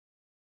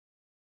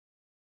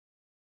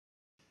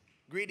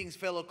Greetings,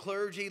 fellow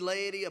clergy,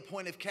 laity,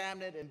 appointed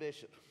cabinet, and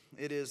bishop.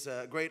 It is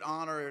a great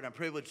honor and a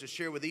privilege to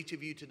share with each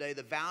of you today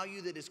the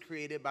value that is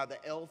created by the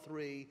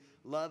L3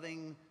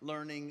 Loving,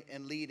 Learning,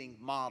 and Leading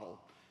model.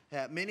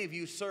 Many of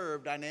you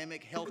serve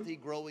dynamic, healthy,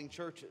 growing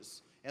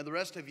churches, and the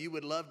rest of you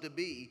would love to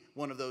be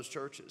one of those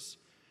churches.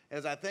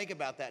 As I think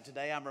about that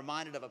today, I'm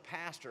reminded of a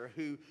pastor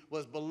who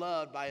was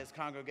beloved by his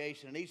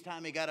congregation. And each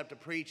time he got up to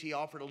preach, he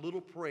offered a little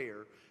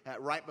prayer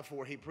right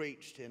before he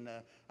preached. And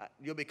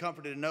you'll be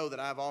comforted to know that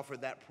I've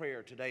offered that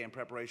prayer today in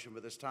preparation for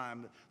this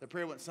time. The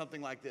prayer went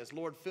something like this: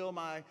 Lord, fill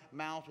my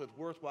mouth with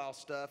worthwhile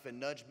stuff and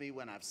nudge me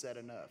when I've said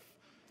enough.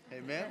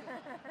 Amen?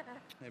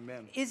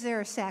 Amen. Is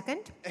there a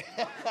second?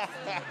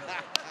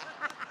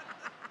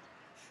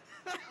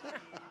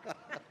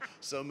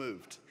 So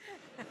moved.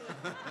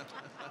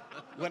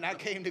 When I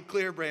came to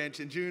Clearbranch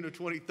in June of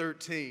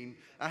 2013,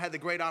 I had the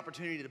great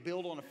opportunity to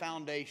build on a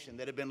foundation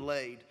that had been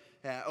laid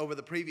over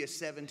the previous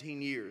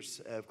 17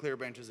 years of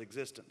Clearbranch's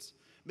existence.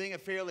 Being a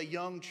fairly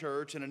young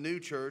church and a new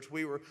church,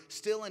 we were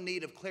still in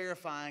need of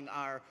clarifying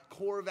our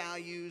core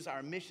values,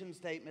 our mission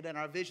statement, and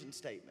our vision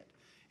statement.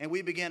 And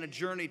we began a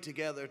journey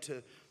together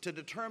to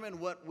determine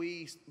what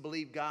we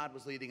believe God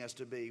was leading us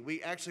to be.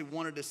 We actually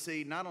wanted to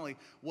see not only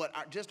what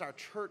just our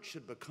church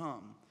should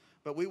become,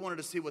 but we wanted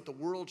to see what the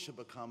world should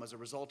become as a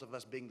result of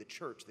us being the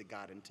church that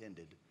God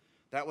intended.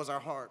 That was our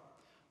heart.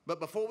 But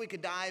before we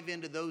could dive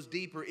into those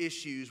deeper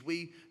issues,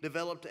 we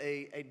developed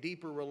a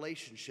deeper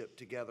relationship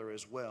together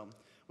as well.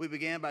 We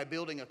began by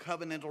building a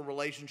covenantal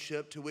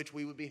relationship to which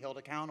we would be held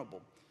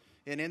accountable.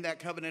 And in that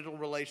covenantal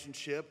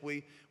relationship,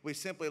 we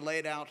simply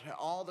laid out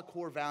all the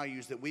core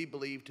values that we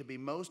believe to be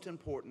most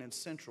important and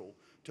central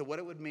to what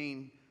it would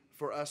mean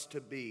for us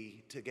to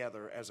be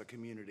together as a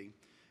community.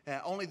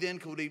 Only then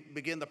could we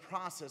begin the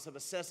process of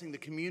assessing the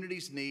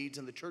community's needs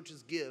and the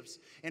church's gifts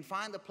and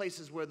find the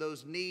places where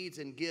those needs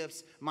and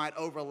gifts might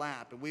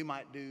overlap and we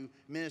might do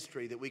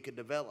ministry that we could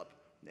develop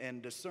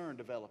and discern,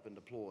 develop, and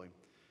deploy.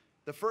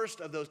 The first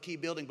of those key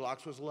building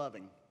blocks was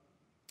loving.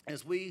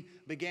 As we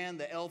began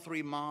the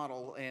L3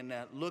 model and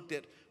looked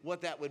at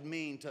what that would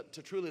mean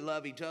to truly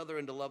love each other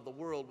and to love the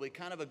world, we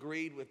kind of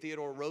agreed with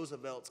Theodore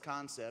Roosevelt's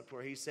concept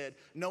where he said,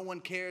 no one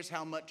cares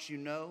how much you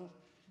know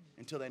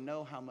until they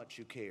know how much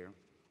you care.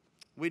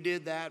 We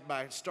did that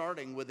by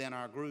starting within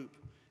our group,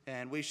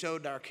 and we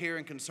showed our care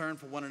and concern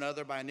for one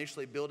another by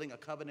initially building a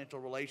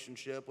covenantal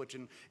relationship, which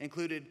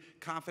included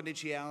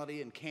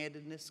confidentiality and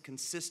candidness,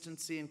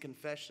 consistency and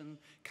confession,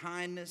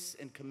 kindness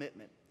and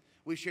commitment.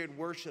 We shared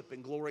worship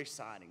and glory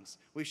sightings.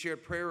 We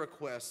shared prayer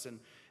requests, and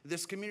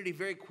this community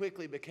very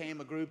quickly became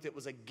a group that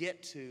was a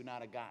get to,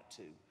 not a got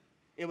to.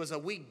 It was a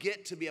we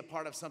get to be a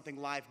part of something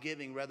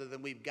life-giving rather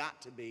than we've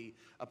got to be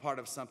a part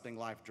of something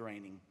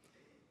life-draining.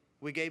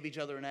 We gave each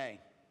other an A.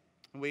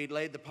 We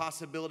laid the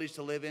possibilities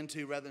to live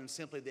into rather than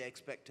simply the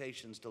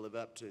expectations to live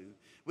up to.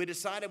 We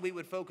decided we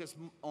would focus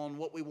on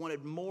what we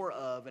wanted more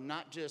of and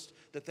not just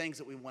the things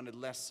that we wanted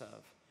less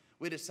of.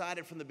 We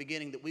decided from the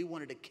beginning that we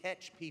wanted to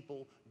catch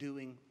people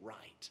doing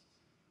right.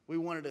 We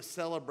wanted to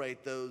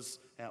celebrate those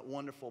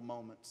wonderful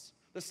moments.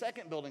 The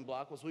second building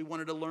block was we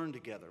wanted to learn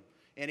together.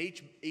 And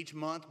each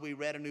month we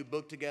read a new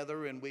book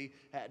together, and we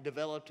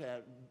developed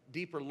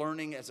deeper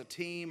learning as a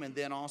team, and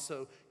then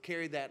also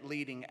carried that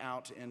leading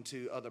out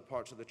into other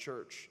parts of the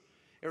church.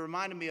 It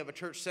reminded me of a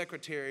church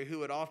secretary who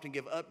would often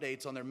give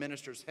updates on their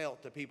minister's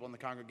health to people in the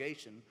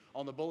congregation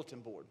on the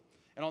bulletin board.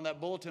 And on that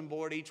bulletin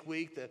board each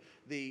week,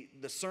 the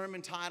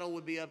sermon title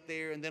would be up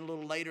there, and then a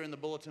little later in the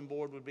bulletin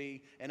board would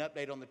be an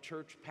update on the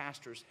church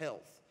pastor's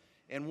health.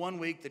 And one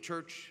week, the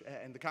church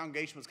and the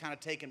congregation was kind of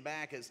taken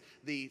back as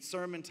the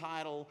sermon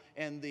title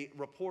and the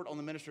report on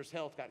the minister's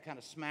health got kind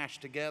of smashed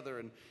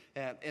together.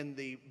 And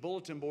the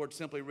bulletin board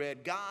simply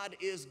read, God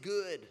is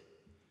good,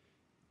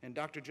 and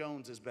Dr.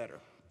 Jones is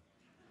better.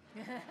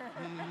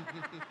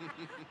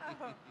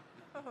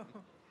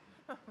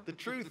 The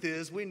truth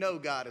is, we know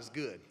God is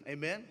good.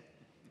 Amen?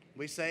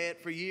 We say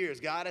it for years.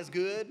 God is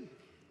good.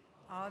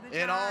 All the time.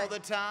 And all the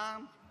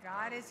time.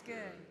 God is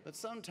good. But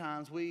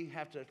sometimes we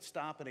have to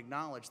stop and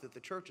acknowledge that the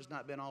church has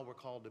not been all we're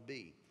called to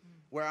be.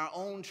 Where our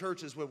own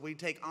churches, where we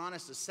take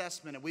honest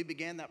assessment, and we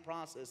began that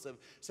process of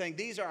saying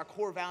these are our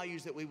core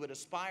values that we would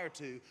aspire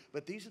to,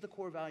 but these are the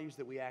core values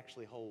that we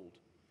actually hold.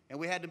 And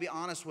we had to be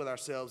honest with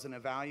ourselves in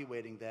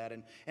evaluating that.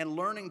 And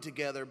learning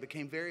together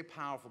became very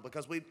powerful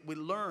because we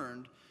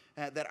learned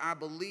that our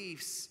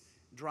beliefs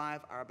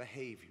drive our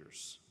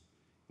behaviors.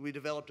 We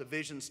developed a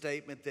vision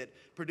statement that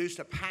produced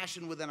a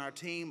passion within our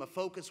team, a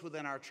focus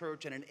within our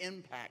church, and an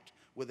impact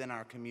within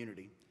our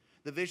community.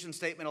 The vision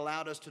statement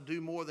allowed us to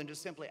do more than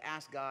just simply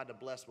ask God to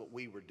bless what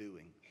we were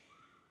doing.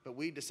 But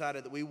we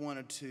decided that we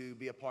wanted to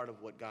be a part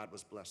of what God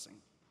was blessing.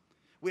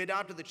 We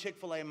adopted the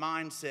Chick-fil-A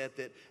mindset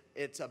that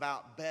it's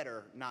about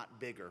better, not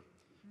bigger.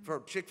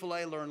 For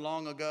Chick-fil-A learned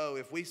long ago,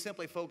 if we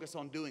simply focus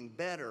on doing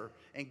better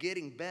and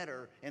getting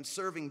better and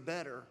serving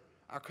better,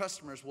 our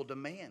customers will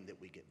demand that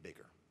we get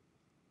bigger.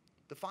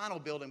 The final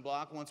building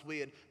block, once we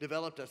had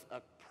developed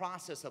a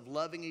process of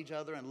loving each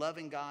other and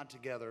loving God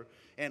together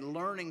and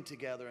learning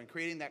together and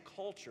creating that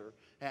culture,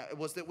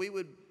 was that we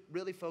would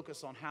really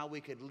focus on how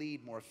we could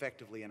lead more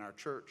effectively in our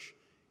church,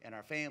 in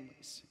our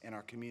families, in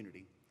our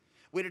community.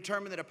 We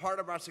determined that a part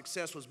of our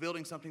success was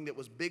building something that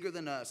was bigger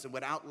than us and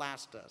would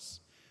outlast us.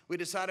 We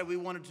decided we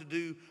wanted to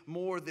do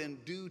more than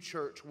do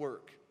church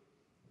work.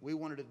 We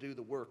wanted to do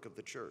the work of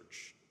the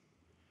church.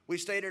 We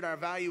stated our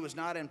value was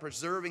not in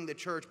preserving the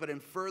church, but in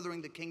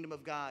furthering the kingdom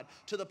of God,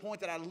 to the point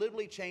that I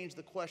literally changed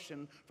the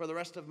question for the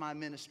rest of my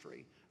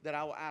ministry that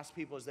I will ask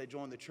people as they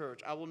join the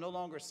church. I will no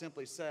longer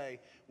simply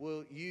say,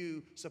 will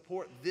you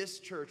support this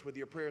church with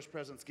your prayers,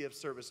 presence, gift,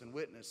 service, and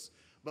witness?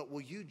 But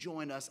will you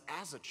join us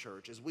as a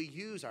church as we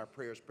use our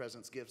prayers,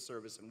 presence, gift,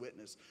 service, and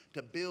witness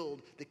to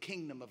build the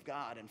kingdom of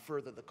God and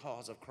further the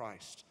cause of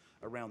Christ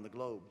around the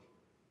globe?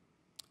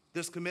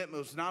 This commitment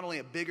was not only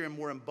a bigger and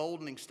more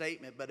emboldening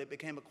statement, but it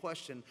became a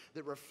question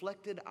that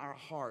reflected our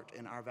heart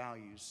and our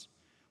values.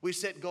 We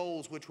set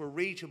goals which were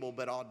reachable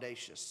but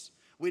audacious.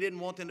 We didn't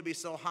want them to be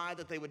so high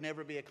that they would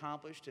never be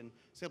accomplished and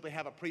simply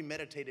have a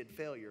premeditated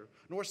failure,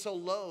 nor so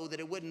low that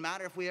it wouldn't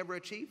matter if we ever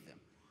achieved them.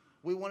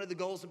 We wanted the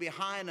goals to be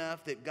high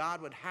enough that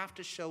God would have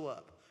to show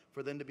up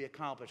for them to be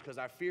accomplished, because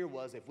our fear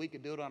was if we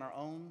could do it on our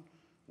own,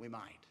 we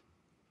might.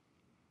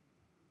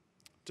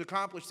 To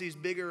accomplish these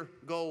bigger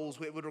goals,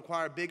 it would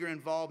require bigger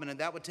involvement, and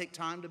that would take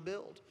time to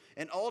build.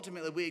 And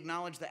ultimately, we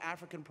acknowledge the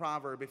African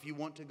proverb, if you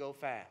want to go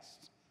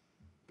fast,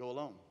 go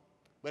alone.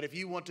 But if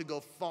you want to go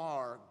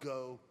far,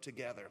 go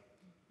together.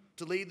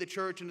 To lead the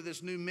church into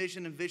this new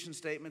mission and vision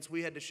statements,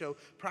 we had to show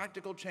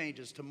practical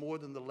changes to more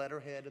than the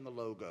letterhead and the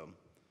logo.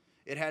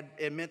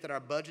 It meant that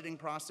our budgeting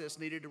process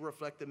needed to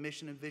reflect the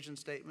mission and vision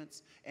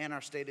statements and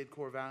our stated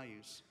core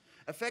values.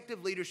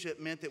 Effective leadership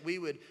meant that we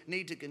would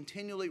need to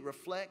continually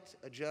reflect,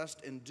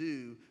 adjust, and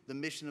do the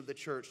mission of the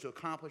church to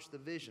accomplish the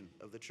vision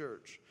of the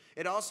church.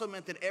 It also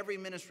meant that every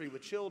ministry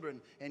with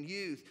children and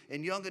youth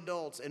and young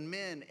adults and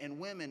men and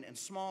women and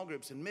small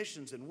groups and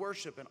missions and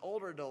worship and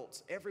older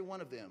adults, every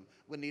one of them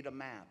would need a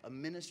map, a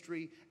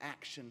ministry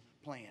action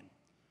plan.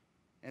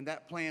 And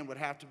that plan would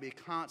have to be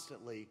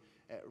constantly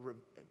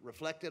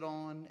reflected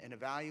on and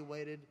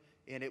evaluated,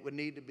 and it would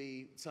need to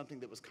be something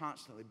that was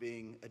constantly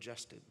being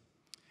adjusted.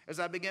 As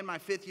I begin my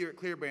 5th year at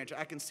Clearbranch,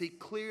 I can see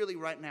clearly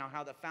right now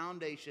how the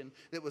foundation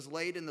that was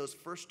laid in those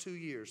first 2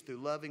 years through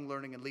loving,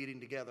 learning, and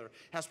leading together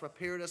has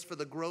prepared us for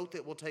the growth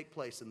that will take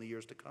place in the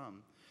years to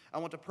come. I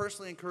want to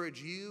personally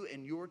encourage you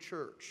and your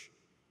church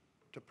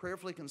to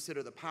prayerfully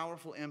consider the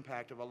powerful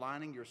impact of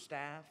aligning your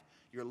staff,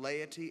 your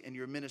laity, and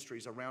your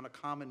ministries around a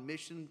common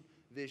mission,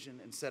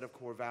 vision, and set of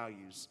core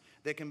values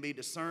that can be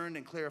discerned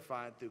and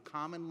clarified through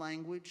common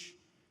language,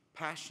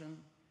 passion,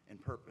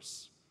 and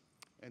purpose.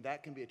 And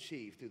that can be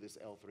achieved through this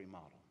L3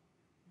 model.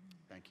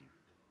 Thank you.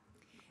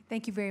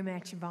 Thank you very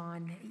much,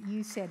 Vaughn.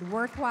 You said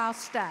worthwhile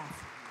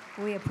stuff.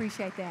 We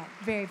appreciate that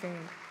very, very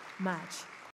much.